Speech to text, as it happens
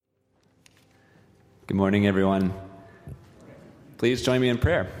Good morning, everyone. Please join me in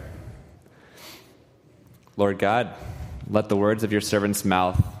prayer. Lord God, let the words of your servant's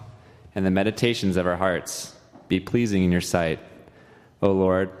mouth and the meditations of our hearts be pleasing in your sight, O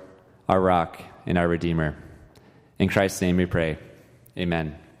Lord, our rock and our Redeemer. In Christ's name we pray.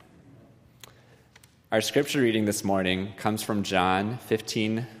 Amen. Our scripture reading this morning comes from John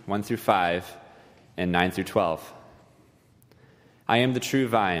 15, 1 through 5, and 9 through 12. I am the true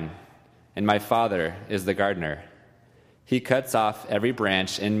vine, and my Father is the gardener. He cuts off every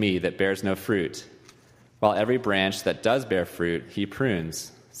branch in me that bears no fruit, while every branch that does bear fruit he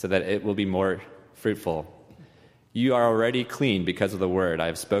prunes, so that it will be more fruitful. You are already clean because of the word I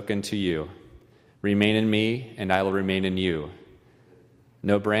have spoken to you. Remain in me, and I will remain in you.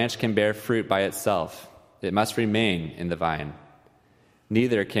 No branch can bear fruit by itself. It must remain in the vine.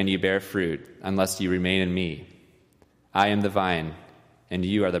 Neither can you bear fruit unless you remain in me. I am the vine, and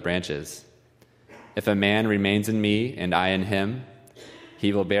you are the branches. If a man remains in me and I in him,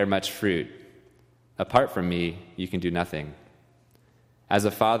 he will bear much fruit. Apart from me, you can do nothing. As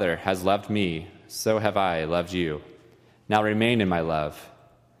the Father has loved me, so have I loved you. Now remain in my love.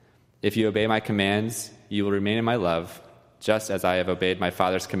 If you obey my commands, you will remain in my love, just as I have obeyed my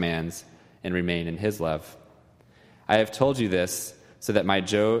Father's commands and remain in his love. I have told you this so that my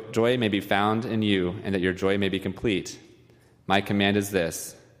joy may be found in you and that your joy may be complete. My command is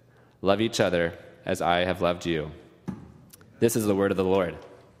this: love each other as I have loved you. This is the word of the Lord.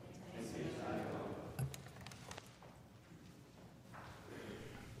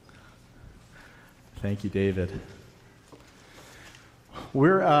 Thank you, David.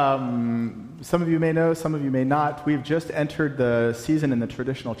 We're, some of you may know, some of you may not, we've just entered the season in the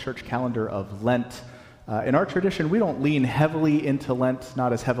traditional church calendar of Lent. In our tradition, we don't lean heavily into Lent,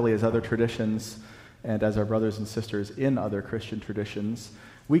 not as heavily as other traditions and as our brothers and sisters in other Christian traditions.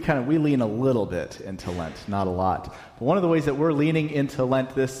 We lean a little bit into Lent, not a lot. But one of the ways that we're leaning into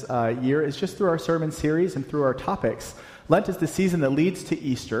Lent this year is just through our sermon series and through our topics. Lent is the season that leads to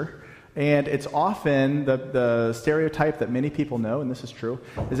Easter, and it's often the stereotype that many people know, and this is true,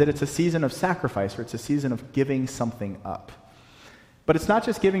 is that it's a season of sacrifice, or it's a season of giving something up. But it's not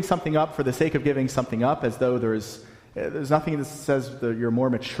just giving something up for the sake of giving something up, as though there's nothing that says that you're more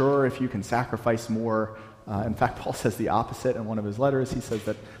mature if you can sacrifice more. In fact, Paul says the opposite in one of his letters. He says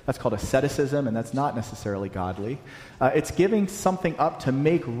that that's called asceticism, and that's not necessarily godly. It's giving something up to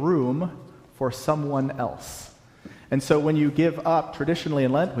make room for someone else. And so when you give up, traditionally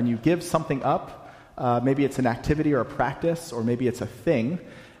in Lent, when you give something up, maybe it's an activity or a practice, or maybe it's a thing,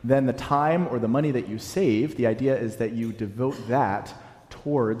 then the time or the money that you save, the idea is that you devote that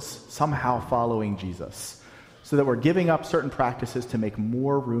towards somehow following Jesus, so that we're giving up certain practices to make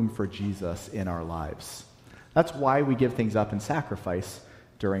more room for Jesus in our lives. That's why we give things up in sacrifice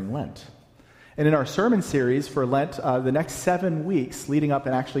during Lent. And in our sermon series for Lent, the next 7 weeks leading up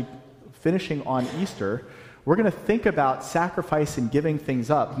and actually finishing on Easter, we're going to think about sacrifice and giving things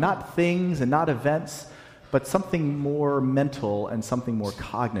up, not things and not events, but something more mental and something more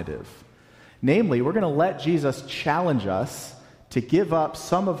cognitive. Namely, we're going to let Jesus challenge us to give up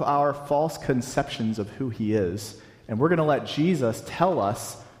some of our false conceptions of who he is, and we're going to let Jesus tell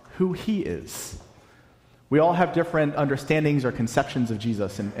us who he is. We all have different understandings or conceptions of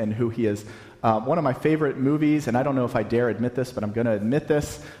Jesus and who he is. One of my favorite movies, and I don't know if I dare admit this, but I'm going to admit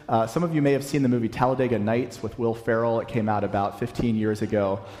this. Some of you may have seen the movie Talladega Nights with Will Ferrell. It came out about 15 years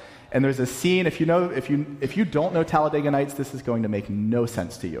ago. And there's a scene, if you don't know Talladega Nights, this is going to make no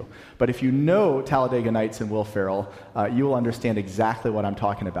sense to you. But if you know Talladega Nights and Will Ferrell, you will understand exactly what I'm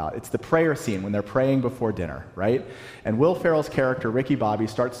talking about. It's the prayer scene when they're praying before dinner, right? And Will Ferrell's character, Ricky Bobby,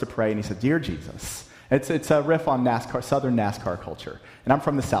 starts to pray, and he says, "Dear Jesus." It's a riff on NASCAR, Southern NASCAR culture. And I'm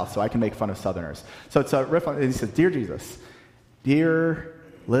from the South, so I can make fun of Southerners. So it's a riff on, and he says, "Dear Jesus, dear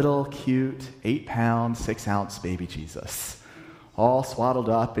little cute 8-pound, 6-ounce baby Jesus, all swaddled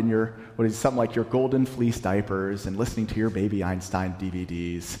up in your, something like your golden fleece diapers and listening to your Baby Einstein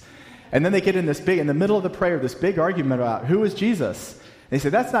DVDs." And then they get in the middle of the prayer, this big argument about who is Jesus. And they say,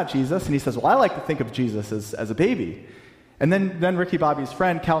 "That's not Jesus." And he says, "Well, I like to think of Jesus as a baby." And then Ricky Bobby's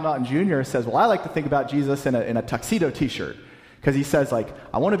friend, Cal Naughton Jr., says, "Well, I like to think about Jesus in a tuxedo t-shirt." Because he says,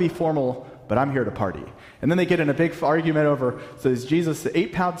 "I want to be formal, but I'm here to party." And then they get in a big argument over, so is Jesus the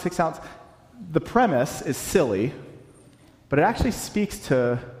 8-pound, 6-ounce? The premise is silly, but it actually speaks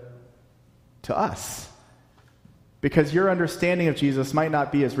to us. Because your understanding of Jesus might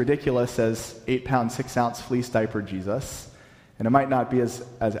not be as ridiculous as 8-pound, 6-ounce fleece diaper Jesus, and it might not be as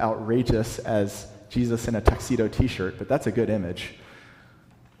outrageous as Jesus in a tuxedo t-shirt, but that's a good image.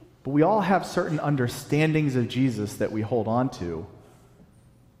 But we all have certain understandings of Jesus that we hold on to,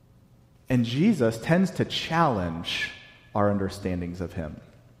 And Jesus tends to challenge our understandings of him.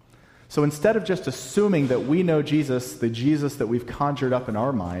 So instead of just assuming that we know Jesus, the Jesus that we've conjured up in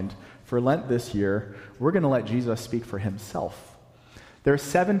our mind, for Lent this year, we're going to let Jesus speak for himself. There are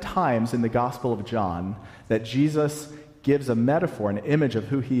 7 times in the Gospel of John that Jesus gives a metaphor, an image of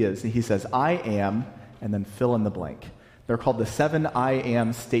who he is. He says, I am, and then fill in the blank. They're called the 7 I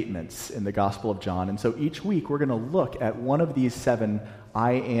am statements in the Gospel of John. And so each week we're going to look at one of these 7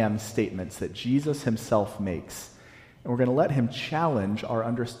 I am statements that Jesus himself makes. And we're going to let him challenge our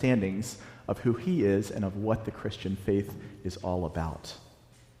understandings of who he is and of what the Christian faith is all about.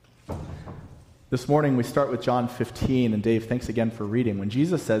 This morning we start with John 15, and Dave, thanks again for reading. When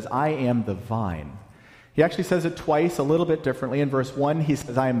Jesus says, I am the vine, he actually says it twice, a little bit differently. In verse 1, he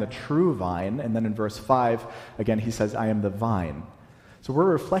says, I am the true vine. And then in verse 5, again, he says, I am the vine. So we're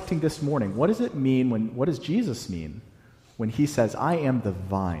reflecting this morning. What does it mean what does Jesus mean when he says, I am the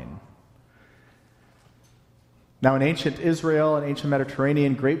vine? Now, in ancient Israel and ancient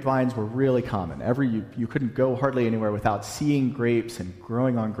Mediterranean, grapevines were really common. You couldn't go hardly anywhere without seeing grapes and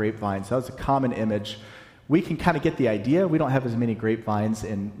growing on grapevines. That was a common image. We can kind of get the idea. We don't have as many grapevines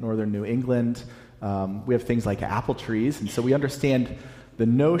in northern New England. We have things like apple trees, and so we understand the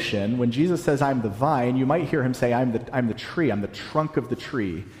notion. When Jesus says, I'm the vine, you might hear him say, I'm the tree, I'm the trunk of the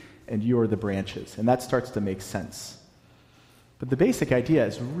tree, and you are the branches. And that starts to make sense. But the basic idea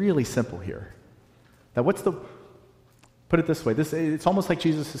is really simple here. Now, put it this way, it's almost like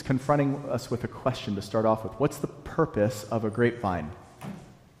Jesus is confronting us with a question to start off with. What's the purpose of a grapevine?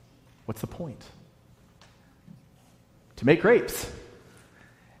 What's the point? To make grapes.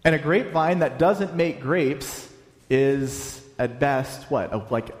 And a grapevine that doesn't make grapes is, at best,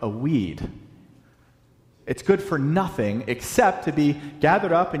 what? Like a weed. It's good for nothing except to be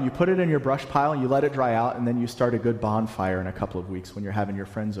gathered up and you put it in your brush pile and you let it dry out, and then you start a good bonfire in a couple of weeks when you're having your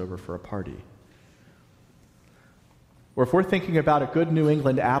friends over for a party. Or if we're thinking about a good New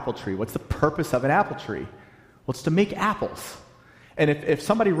England apple tree, what's the purpose of an apple tree? Well, it's to make apples. And if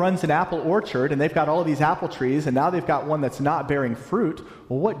somebody runs an apple orchard and they've got all of these apple trees and now they've got one that's not bearing fruit,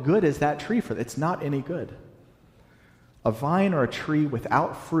 well, what good is that tree for them? It's not any good. A vine or a tree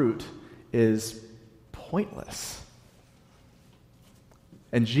without fruit is pointless.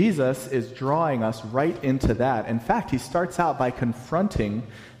 And Jesus is drawing us right into that. In fact, he starts out by confronting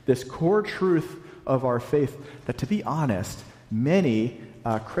this core truth of our faith that, to be honest, many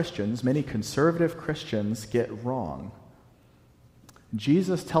Christians, many conservative Christians get wrong.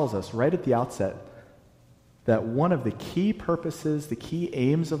 Jesus tells us right at the outset that one of the key purposes, the key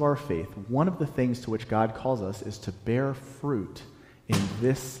aims of our faith, one of the things to which God calls us is to bear fruit in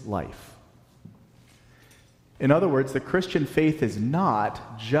this life. In other words, the Christian faith is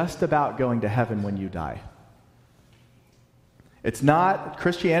not just about going to heaven when you die.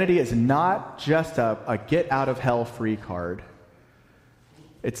 Christianity is not just a get-out-of-hell-free card.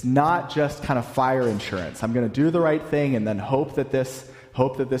 It's not just kind of fire insurance. I'm going to do the right thing and then hope that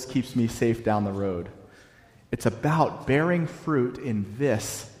this keeps me safe down the road. It's about bearing fruit in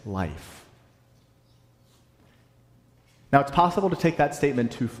this life. Now, it's possible to take that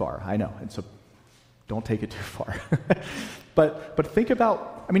statement too far, I know, and so don't take it too far. But think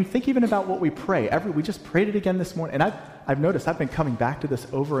even about what we pray. We just prayed it again this morning, and I've noticed I've been coming back to this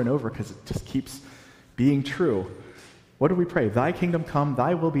over and over because it just keeps being true. What do we pray? Thy kingdom come,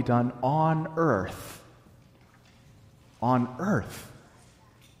 thy will be done on earth. On earth,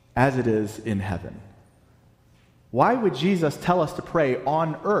 as it is in heaven. Why would Jesus tell us to pray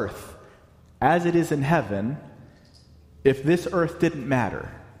on earth, as it is in heaven, if this earth didn't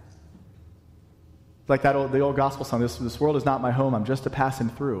matter? Like the old gospel song, this world is not my home, I'm just a passing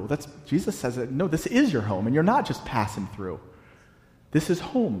through. Jesus says that, no, this is your home, and you're not just passing through. This is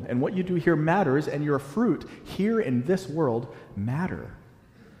home, and what you do here matters, and your fruit here in this world matter.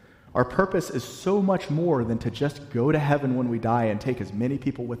 Our purpose is so much more than to just go to heaven when we die and take as many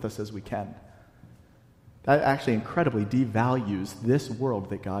people with us as we can. That actually incredibly devalues this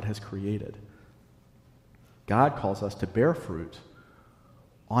world that God has created. God calls us to bear fruit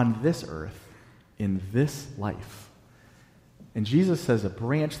on this earth, in this life. And Jesus says a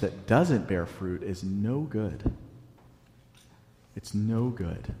branch that doesn't bear fruit is no good. It's no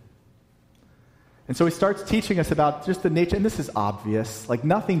good. And so he starts teaching us about just the nature, and this is obvious. Like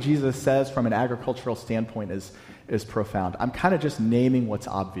nothing Jesus says from an agricultural standpoint is profound. I'm kind of just naming what's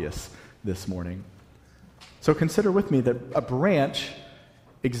obvious this morning. So consider with me that a branch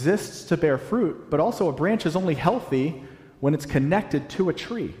exists to bear fruit, but also a branch is only healthy when it's connected to a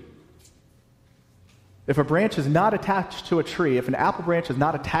tree. If a branch is not attached to a tree, if an apple branch is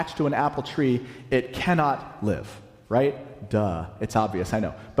not attached to an apple tree, it cannot live. right? Duh. It's obvious, I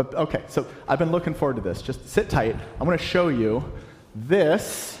know. But okay, so I've been looking forward to this. Just sit tight. I'm going to show you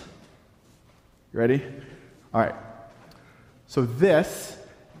this. You ready? All right. So this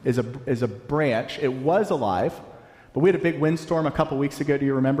is a branch. It was alive, but we had a big windstorm a couple weeks ago, do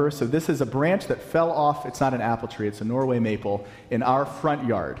you remember? So this is a branch that fell off. It's not an apple tree. It's a Norway maple in our front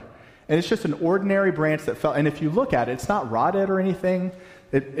yard. And it's just an ordinary branch that fell. And if you look at it, it's not rotted or anything.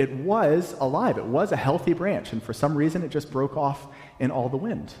 It was alive. It was a healthy branch. And for some reason, it just broke off in all the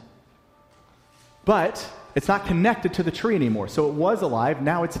wind. But it's not connected to the tree anymore. So it was alive.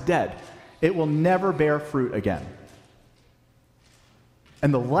 Now it's dead. It will never bear fruit again.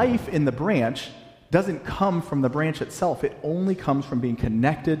 And the life in the branch doesn't come from the branch itself. It only comes from being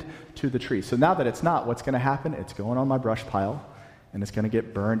connected to the tree. So now that it's not, what's going to happen? It's going on my brush pile, and it's going to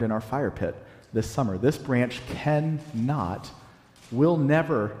get burned in our fire pit this summer. This branch will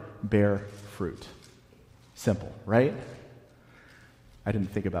never bear fruit. Simple, right? I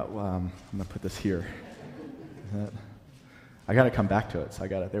didn't think about, I'm going to put this here. I got to come back to it, so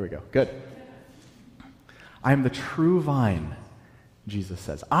there we go. Good. I am the true vine, Jesus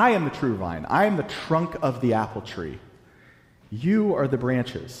says. I am the true vine. I am the trunk of the apple tree. You are the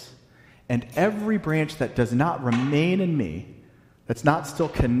branches. And every branch that does not remain in me, that's not still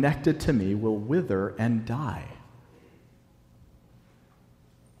connected to me, will wither and die.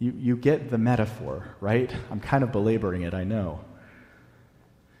 You get the metaphor, right? I'm kind of belaboring it, I know.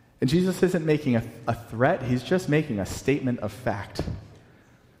 And Jesus isn't making a threat. He's just making a statement of fact.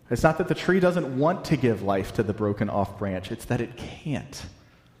 It's not that the tree doesn't want to give life to the broken off branch. It's that it can't.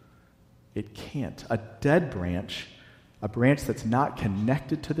 It can't. A dead branch, a branch that's not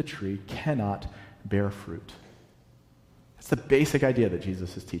connected to the tree, cannot bear fruit. That's the basic idea that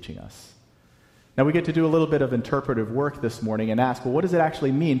Jesus is teaching us. Now we get to do a little bit of interpretive work this morning and ask, well, what does it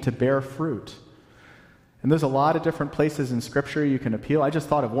actually mean to bear fruit? And there's a lot of different places in Scripture you can appeal. I just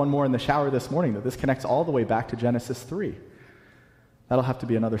thought of one more in the shower this morning, that this connects all the way back to Genesis 3. That'll have to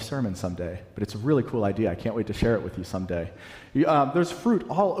be another sermon someday, but it's a really cool idea. I can't wait to share it with you someday. There's fruit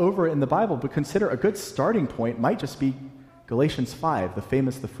all over in the Bible, but consider a good starting point might just be Galatians 5,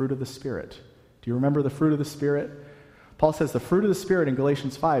 the fruit of the Spirit. Do you remember the fruit of the Spirit? Paul says the fruit of the Spirit in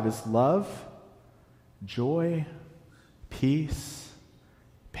Galatians 5 is love, joy, peace,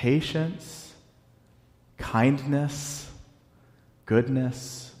 patience, kindness,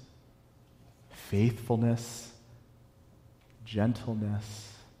 goodness, faithfulness,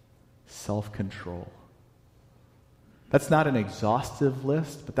 gentleness, self-control. That's not an exhaustive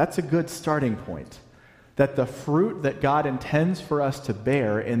list, but that's a good starting point. That the fruit that God intends for us to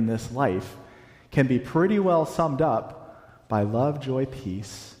bear in this life can be pretty well summed up by love, joy,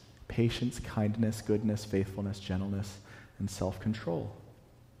 peace, patience, kindness, goodness, faithfulness, gentleness, and self-control.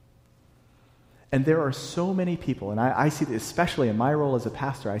 And there are so many people, and I see this, especially in my role as a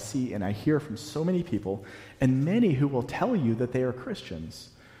pastor, I see and I hear from so many people, and many who will tell you that they are Christians,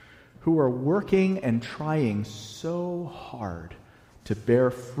 who are working and trying so hard to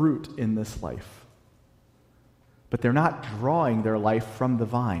bear fruit in this life. But they're not drawing their life from the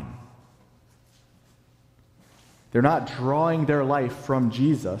vine. They're not drawing their life from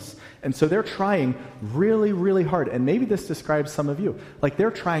Jesus. And so they're trying really, really hard. And maybe this describes some of you. Like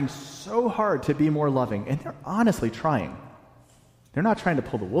they're trying so hard to be more loving. And they're honestly trying. They're not trying to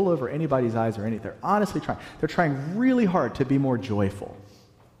pull the wool over anybody's eyes or anything. They're honestly trying. They're trying really hard to be more joyful.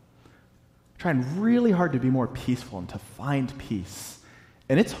 Trying really hard to be more peaceful and to find peace.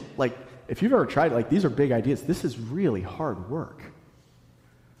 And it's like, if you've ever tried, like these are big ideas. This is really hard work.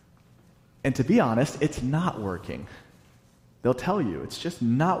 And to be honest, it's not working. They'll tell you, it's just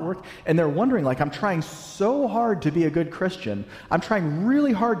not working. And they're wondering, like, I'm trying so hard to be a good Christian. I'm trying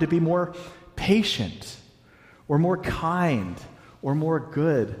really hard to be more patient or more kind or more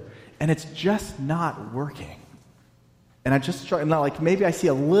good. And it's just not working. And I just try, and like maybe I see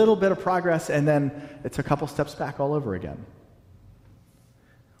a little bit of progress and then it's a couple steps back all over again.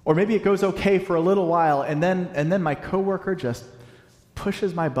 Or maybe it goes okay for a little while and then my coworker just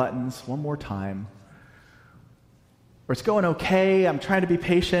pushes my buttons one more time. Or it's going okay, I'm trying to be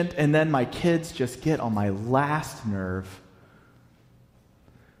patient, and then my kids just get on my last nerve.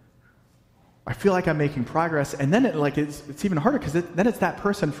 I feel like I'm making progress, and then it's even harder because then it's that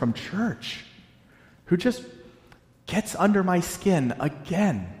person from church who just gets under my skin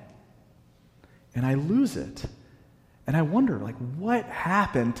again. And I lose it. And I wonder, like, what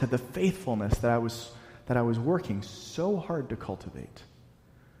happened to the faithfulness that I was working so hard to cultivate?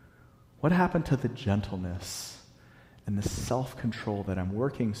 What happened to the gentleness and the self-control that I'm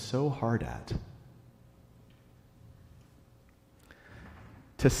working so hard at?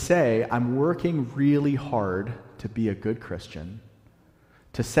 To say I'm working really hard to be a good Christian,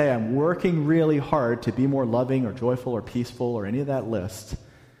 to say I'm working really hard to be more loving or joyful or peaceful or any of that list,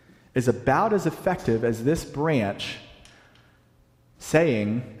 is about as effective as this branch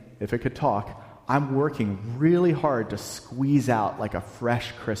saying, if it could talk, I'm working really hard to squeeze out like a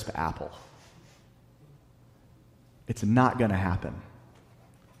fresh, crisp apple. It's not going to happen.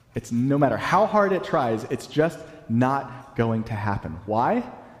 It's no matter how hard it tries, it's just not going to happen. Why?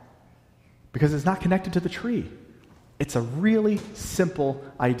 Because it's not connected to the tree. It's a really simple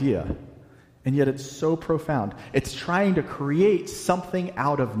idea, and yet it's so profound. It's trying to create something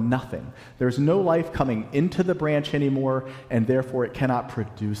out of nothing. There's no life coming into the branch anymore, and therefore it cannot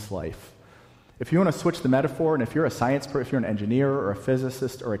produce life. If you want to switch the metaphor, and if you're a science person, if you're an engineer or a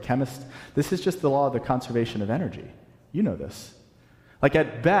physicist or a chemist, this is just the law of the conservation of energy. You know this. Like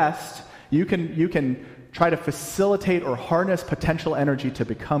at best, you can try to facilitate or harness potential energy to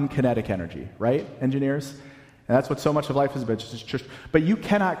become kinetic energy, right, engineers? And that's what so much of life is about. But you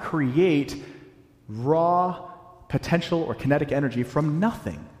cannot create raw potential or kinetic energy from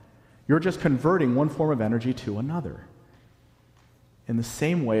nothing. You're just converting one form of energy to another. In the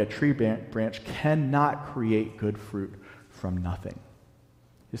same way, a tree branch cannot create good fruit from nothing.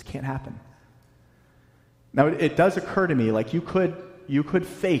 It just can't happen. Now, it does occur to me, like you could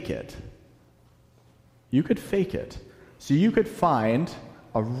fake it. You could fake it. So you could find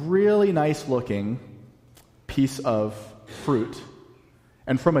a really nice-looking piece of fruit,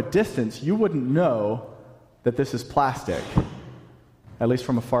 and from a distance, you wouldn't know that this is plastic, at least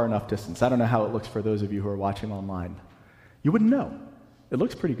from a far enough distance. I don't know how it looks for those of you who are watching online. You wouldn't know. It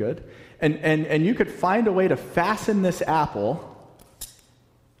looks pretty good. And you could find a way to fasten this apple,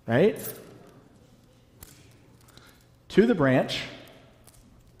 right, to the branch.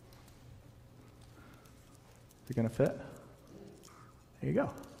 Is it going to fit? There you go.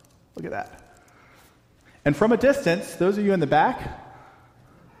 Look at that. And from a distance, those of you in the back,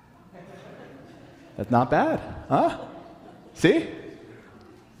 that's not bad, huh? See?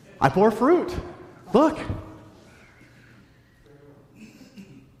 I bore fruit. Look.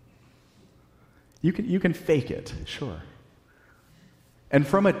 You can fake it, sure. And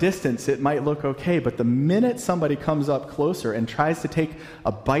from a distance, it might look okay, but the minute somebody comes up closer and tries to take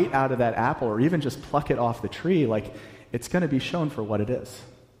a bite out of that apple or even just pluck it off the tree, like, it's going to be shown for what it is.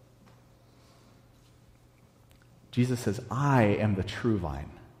 Jesus says, I am the true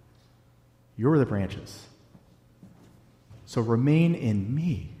vine. You're the branches. So remain in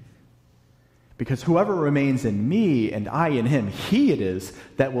me. Because whoever remains in me and I in him, he it is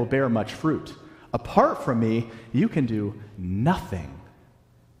that will bear much fruit. Apart from me, you can do nothing.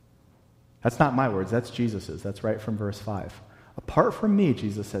 That's not my words, that's Jesus's. That's right from verse 5. Apart from me,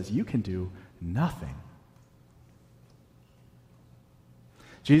 Jesus says, you can do nothing.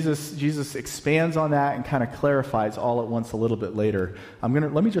 Jesus expands on that and kind of clarifies all at once a little bit later.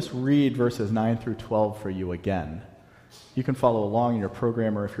 Let me just read verses 9 through 12 for you again. You can follow along in your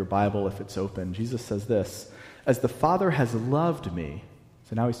program or if your Bible, if it's open. Jesus says this, as the Father has loved me,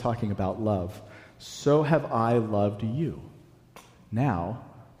 so now he's talking about love, so have I loved you. Now,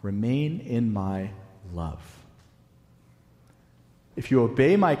 remain in my love. If you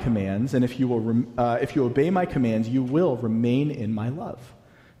obey my commands, and if you obey my commands, you will remain in my love,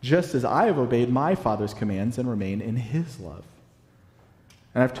 just as I have obeyed my Father's commands and remain in his love.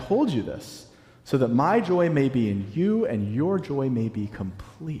 And I've told you this, so that my joy may be in you and your joy may be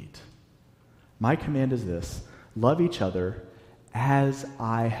complete. My command is this, love each other as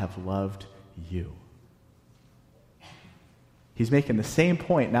I have loved you. He's making the same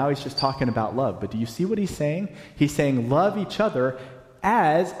point. Now he's just talking about love. But do you see what he's saying? He's saying, love each other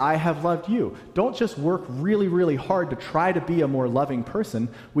as I have loved you. Don't just work really, really hard to try to be a more loving person.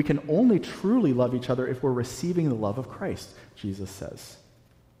 We can only truly love each other if we're receiving the love of Christ, Jesus says.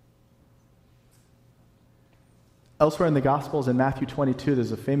 Elsewhere in the Gospels, in Matthew 22,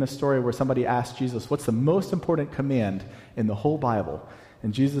 there's a famous story where somebody asked Jesus, what's the most important command in the whole Bible?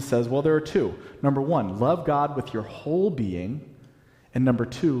 And Jesus says, well, there are two. Number one, love God with your whole being. And number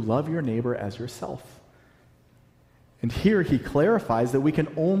two, love your neighbor as yourself. And here he clarifies that we can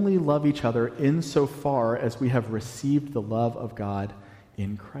only love each other insofar as we have received the love of God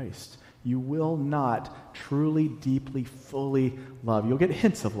in Christ. You will not truly, deeply, fully love. You'll get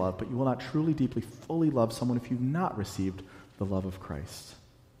hints of love, but you will not truly, deeply, fully love someone if you've not received the love of Christ.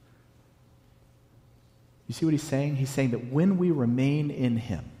 You see what he's saying? He's saying that when we remain in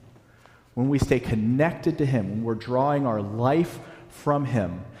him, when we stay connected to him, when we're drawing our life from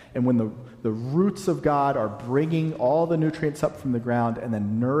him, and when the roots of God are bringing all the nutrients up from the ground and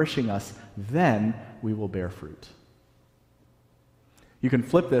then nourishing us, then we will bear fruit. You can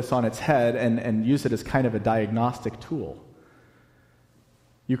flip this on its head and use it as kind of a diagnostic tool.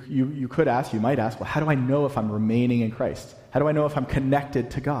 You might ask, well, how do I know if I'm remaining in Christ? How do I know if I'm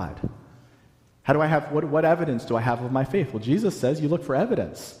connected to God? How do I have, what evidence do I have of my faith? Well, Jesus says you look for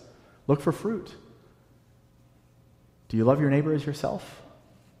evidence. Look for fruit. Do you love your neighbor as yourself?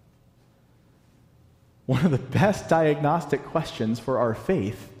 One of the best diagnostic questions for our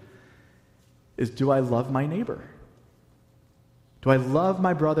faith is, do I love my neighbor? Do I love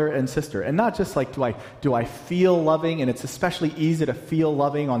my brother and sister? And not just like, do I feel loving? And it's especially easy to feel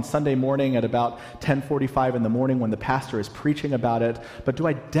loving on Sunday morning at about 10:45 in the morning when the pastor is preaching about it. But do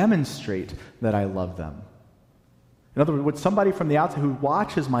I demonstrate that I love them? In other words, would somebody from the outside who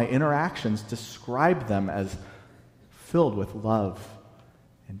watches my interactions describe them as filled with love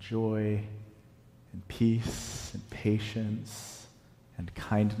and joy and peace and patience and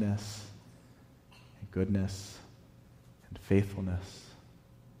kindness and goodness and faithfulness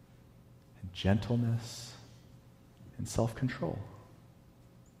and gentleness and self-control?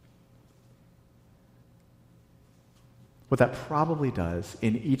 What that probably does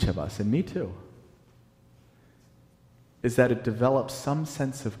in each of us, and me too, is that it develops some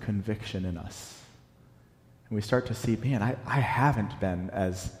sense of conviction in us. And we start to see, man, I haven't been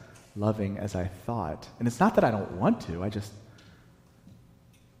as loving as I thought. And it's not that I don't want to,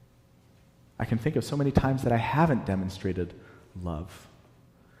 I can think of so many times that I haven't demonstrated love.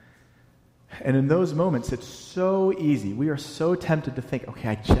 And in those moments, it's so easy. We are so tempted to think, okay,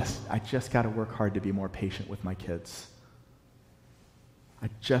 I just got to work hard to be more patient with my kids. I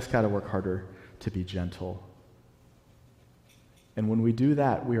just got to work harder to be gentle. And when we do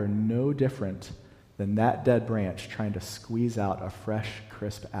that, we are no different than that dead branch trying to squeeze out a fresh,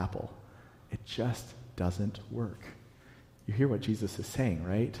 crisp apple. It just doesn't work. You hear what Jesus is saying,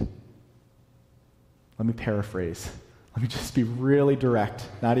 right? Let me paraphrase. Let me just be really direct,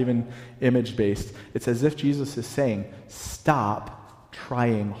 not even image-based. It's as if Jesus is saying, stop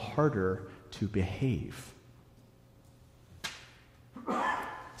trying harder to behave.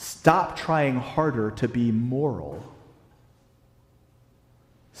 Stop trying harder to be moral.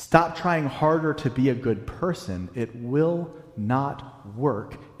 Stop trying harder to be a good person. It will not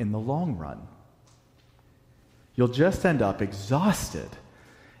work in the long run. You'll just end up exhausted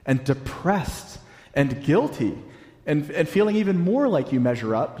and depressed and guilty and feeling even more like you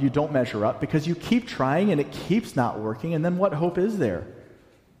don't measure up because you keep trying and it keeps not working, and then what hope is there?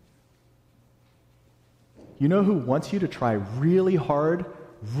 You know who wants you to try really hard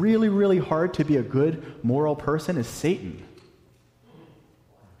to be a good moral person is Satan.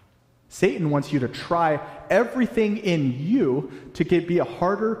 Satan wants you to try everything in you to be a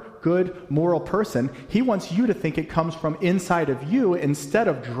harder, good, moral person. He wants you to think it comes from inside of you instead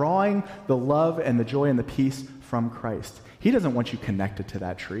of drawing the love and the joy and the peace from Christ. He doesn't want you connected to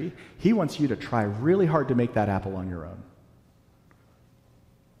that tree. He wants you to try really hard to make that apple on your own.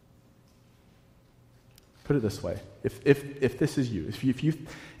 Put it this way. If this is you,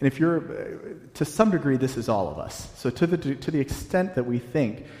 if you're, to some degree, this is all of us. So to the extent that we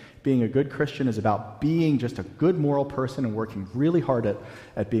think being a good Christian is about being just a good moral person and working really hard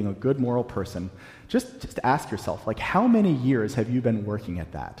at being a good moral person, just ask yourself, like, how many years have you been working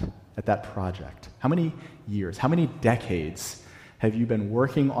at that project? How many years, how many decades have you been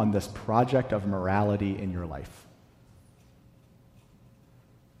working on this project of morality in your life?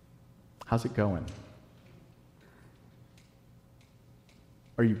 How's it going?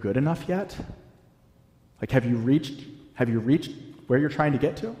 Are you good enough yet? Like, have you reached where you're trying to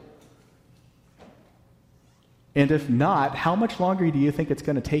get to? And if not, how much longer do you think it's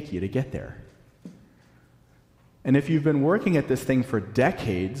going to take you to get there? And if you've been working at this thing for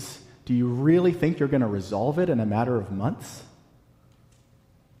decades, do you really think you're going to resolve it in a matter of months?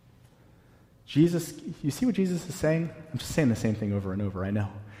 Jesus, you see what Jesus is saying? I'm just saying the same thing over and over, I know.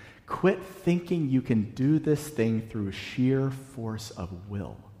 Quit thinking you can do this thing through sheer force of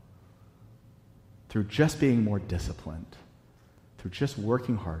will, through just being more disciplined, through just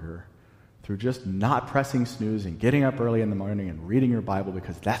working harder, through just not pressing snooze and getting up early in the morning and reading your Bible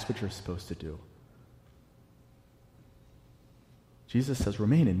because that's what you're supposed to do. Jesus says,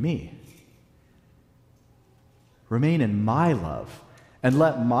 remain in me. Remain in my love, and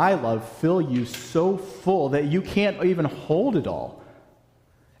let my love fill you so full that you can't even hold it all.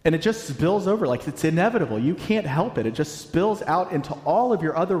 And it just spills over, like it's inevitable. You can't help it. It just spills out into all of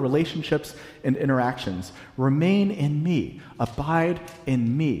your other relationships and interactions. Remain in me. Abide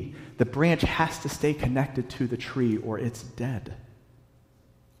in me. The branch has to stay connected to the tree or it's dead.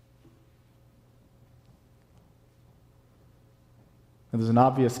 And there's an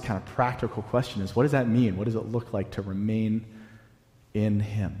obvious kind of practical question is, what does that mean? What does it look like to remain in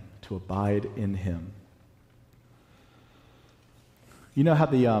him, to abide in him. You know how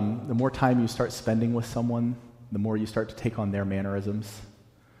the more time you start spending with someone, the more you start to take on their mannerisms?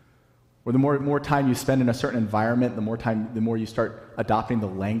 Or the more time you spend in a certain environment, the more you start adopting the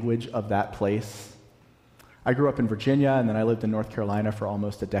language of that place. I grew up in Virginia, and then I lived in North Carolina for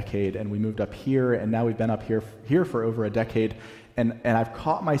almost a decade, and we moved up here, and now we've been up here for over a decade, and I've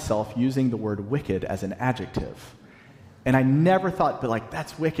caught myself using the word wicked as an adjective. And I never thought, but like,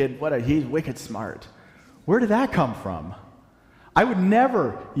 that's wicked, he's wicked smart. Where did that come from? I would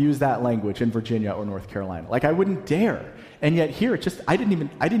never use that language in Virginia or North Carolina. Like, I wouldn't dare. And yet here,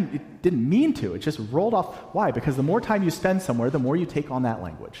 it didn't mean to. It just rolled off. Why? Because the more time you spend somewhere, the more you take on that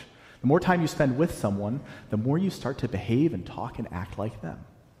language. The more time you spend with someone, the more you start to behave and talk and act like them.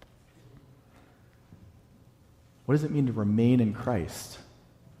 What does it mean to remain in Christ?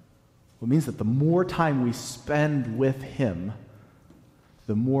 Well, it means that the more time we spend with him,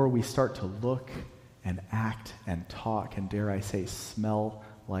 the more we start to look and act and talk and, dare I say, smell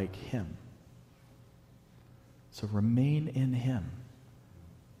like him. So remain in him.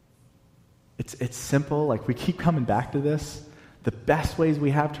 It's simple. Like, we keep coming back to this. The best ways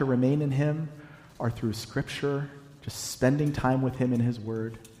we have to remain in him are through Scripture, just spending time with him in his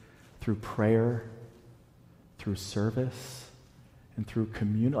word, through prayer, through service, and through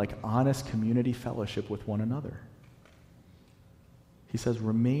honest community fellowship with one another. He says,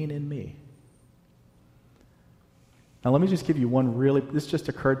 remain in me. Now, let me just give you this just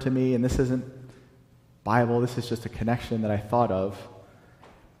occurred to me, and this isn't Bible, this is just a connection that I thought of.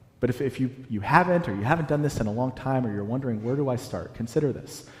 But if you haven't done this in a long time, or you're wondering, where do I start? Consider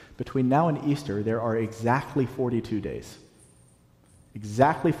this. Between now and Easter, there are exactly 42 days.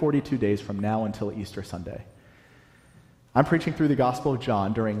 Exactly 42 days from now until Easter Sunday. I'm preaching through the Gospel of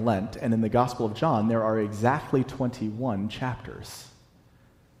John during Lent, and in the Gospel of John, there are exactly 21 chapters.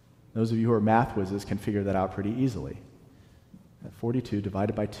 Those of you who are math whizzes can figure that out pretty easily. That 42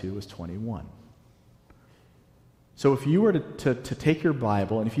 divided by 2 is 21. So if you were to take your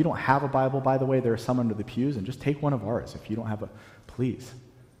Bible, and if you don't have a Bible, by the way, there are some under the pews, and just take one of ours. If you don't have please.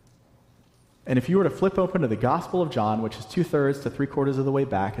 And if you were to flip open to the Gospel of John, which is 2/3 to 3/4 of the way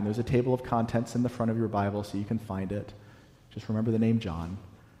back, and there's a table of contents in the front of your Bible so you can find it. Just remember the name John.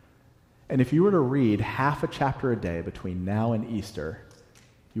 And if you were to read half a chapter a day between now and Easter,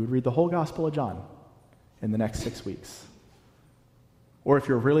 you would read the whole Gospel of John in the next 6 weeks. Or if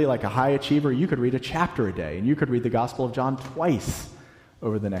you're really like a high achiever, you could read a chapter a day, and you could read the Gospel of John twice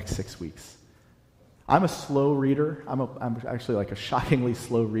over the next 6 weeks. I'm a slow reader. I'm actually like a shockingly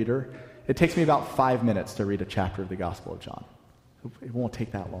slow reader. It takes me about 5 minutes to read a chapter of the Gospel of John. It won't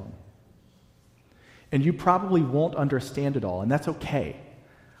take that long. And you probably won't understand it all, and that's okay.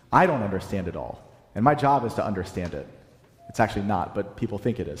 I don't understand it all, and my job is to understand it. It's actually not, but people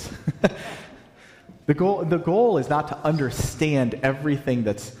think it is. The goal is not to understand everything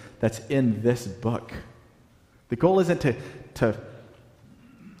that's in this book. The goal isn't to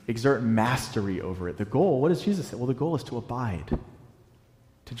exert mastery over it. The goal, what does Jesus say? Well, the goal is to abide,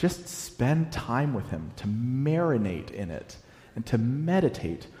 to just spend time with him, to marinate in it, and to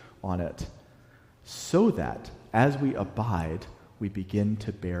meditate on it, so that as we abide, we begin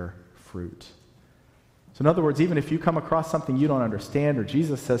to bear fruit. So in other words, even if you come across something you don't understand, or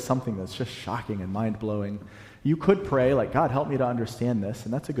Jesus says something that's just shocking and mind-blowing, you could pray, like, God, help me to understand this,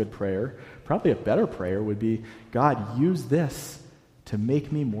 and that's a good prayer. Probably a better prayer would be, God, use this to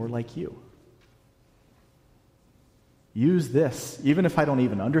make me more like you. Use this, even if I don't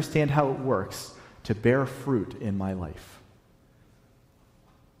even understand how it works, to bear fruit in my life.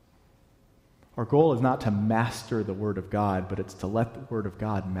 Our goal is not to master the Word of God, but it's to let the Word of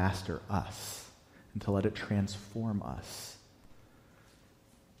God master us, and to let it transform us.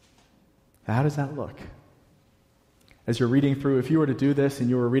 How does that look? As you're reading through, if you were to do this and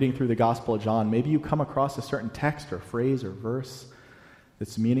you were reading through the Gospel of John, maybe you come across a certain text or phrase or verse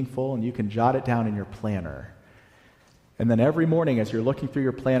that's meaningful, and you can jot it down in your planner. And then every morning as you're looking through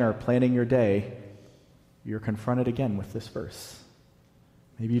your planner, planning your day, you're confronted again with this verse.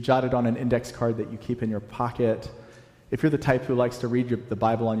 Maybe you jot it on an index card that you keep in your pocket. If you're the type who likes to read the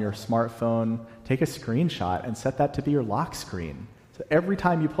Bible on your smartphone, take a screenshot and set that to be your lock screen. So every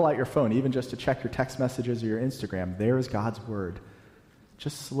time you pull out your phone, even just to check your text messages or your Instagram, there is God's Word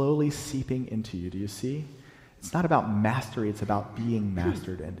just slowly seeping into you. Do you see? It's not about mastery, it's about being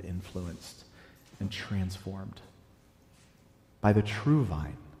mastered and influenced and transformed by the true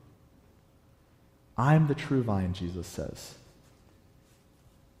vine. I'm the true vine, Jesus says.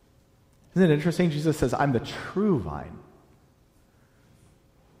 Isn't it interesting? Jesus says, I'm the true vine.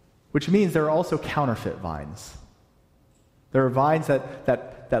 Which means there are also counterfeit vines. There are vines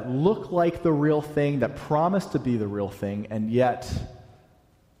that look like the real thing, that promise to be the real thing, and yet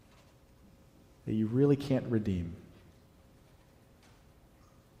that you really can't redeem.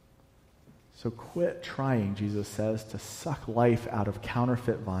 So quit trying, Jesus says, to suck life out of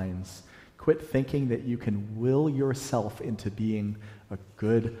counterfeit vines. Quit thinking that you can will yourself into being a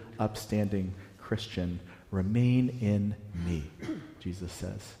good, upstanding Christian. Remain in me, Jesus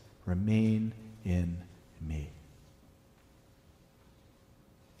says. Remain in me.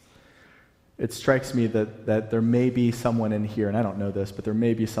 It strikes me that there may be someone in here, and I don't know this, but there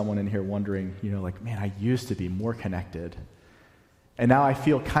may be someone in here wondering, like, man, I used to be more connected. And now I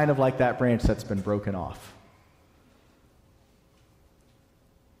feel kind of like that branch that's been broken off.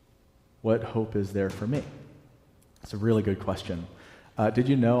 What hope is there for me? It's a really good question. Did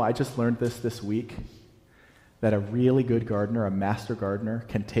you know, I just learned this week, that a really good gardener, a master gardener,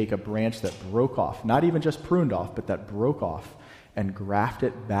 can take a branch that broke off, not even just pruned off, but that broke off, and graft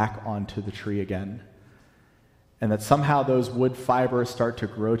it back onto the tree again. And that somehow those wood fibers start to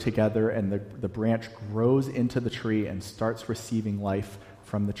grow together, and the branch grows into the tree and starts receiving life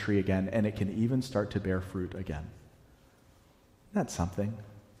from the tree again, and it can even start to bear fruit again. That's something.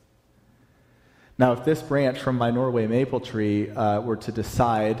 Now, if this branch from my Norway maple tree were to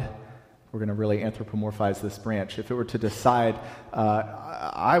decide, we're going to really anthropomorphize this branch, if it were to decide,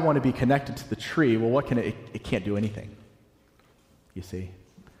 I want to be connected to the tree, well, what can it can't do anything. You see?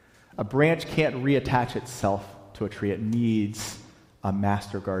 A branch can't reattach itself to a tree. It needs a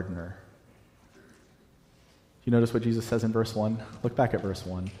master gardener. You notice what Jesus says in verse 1? Look back at verse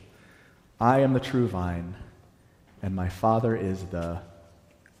 1. I am the true vine, and my Father is the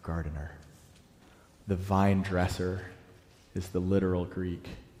gardener. The vine dresser is the literal Greek.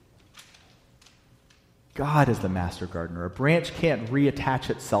 God is the master gardener. A branch can't reattach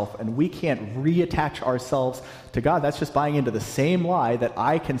itself, and we can't reattach ourselves to God. That's just buying into the same lie that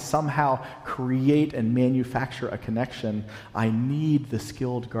I can somehow create and manufacture a connection. I need the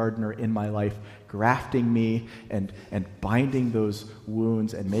skilled gardener in my life, grafting me and binding those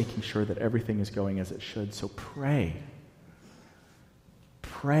wounds and making sure that everything is going as it should. So pray.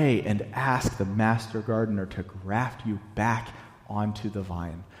 Pray and ask the master gardener to graft you back onto the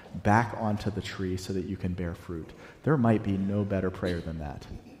vine, back onto the tree so that you can bear fruit. There might be no better prayer than that.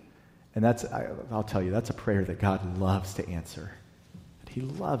 And I'll tell you, that's a prayer that God loves to answer. That He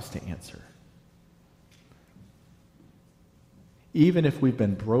loves to answer. Even if we've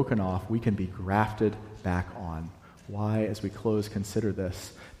been broken off, we can be grafted back on. Why, as we close, consider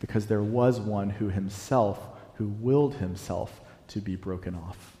this? Because there was one who willed himself to be broken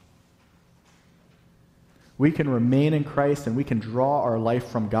off. We can remain in Christ and we can draw our life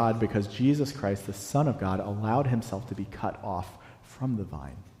from God because Jesus Christ, the Son of God, allowed himself to be cut off from the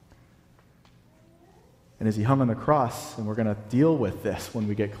vine. And as he hung on the cross, and we're going to deal with this when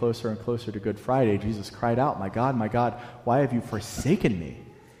we get closer and closer to Good Friday, Jesus cried out, my God, why have you forsaken me?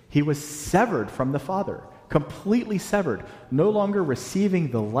 He was severed from the Father, completely severed, no longer receiving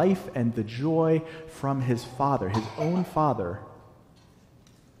the life and the joy from his Father, his own Father.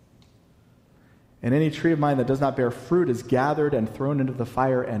 And any tree of mine that does not bear fruit is gathered and thrown into the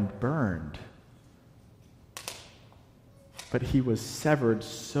fire and burned. But he was severed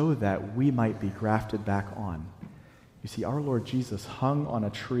so that we might be grafted back on. You see, our Lord Jesus hung on a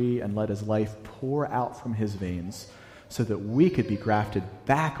tree and let his life pour out from his veins so that we could be grafted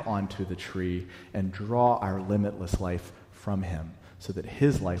back onto the tree and draw our limitless life from him so that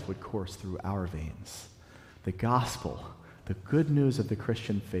his life would course through our veins. The gospel, the good news of the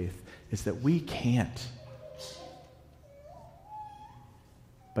Christian faith, is that we can't.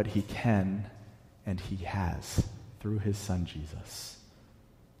 But he can, and he has, through his Son Jesus.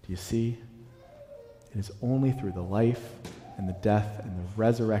 Do you see? It is only through the life and the death and the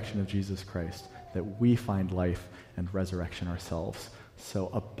resurrection of Jesus Christ that we find life and resurrection ourselves. So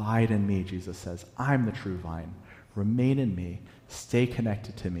abide in me, Jesus says. I'm the true vine. Remain in me. Stay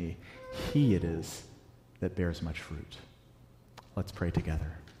connected to me. He it is that bears much fruit. Let's pray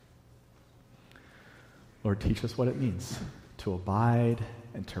together. Lord, teach us what it means to abide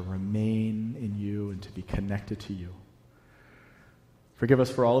and to remain in you and to be connected to you. Forgive us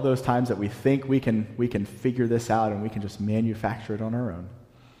for all of those times that we think we can figure this out and we can just manufacture it on our own.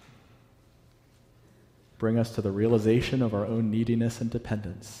 Bring us to the realization of our own neediness and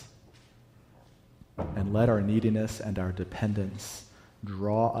dependence. And let our neediness and our dependence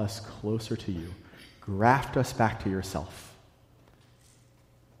draw us closer to you. Graft us back to yourself.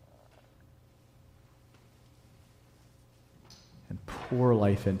 And pour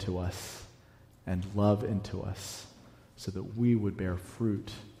life into us and love into us so that we would bear fruit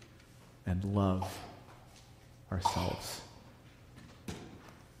and love ourselves.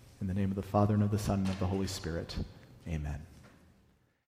 In the name of the Father, and of the Son, and of the Holy Spirit. Amen.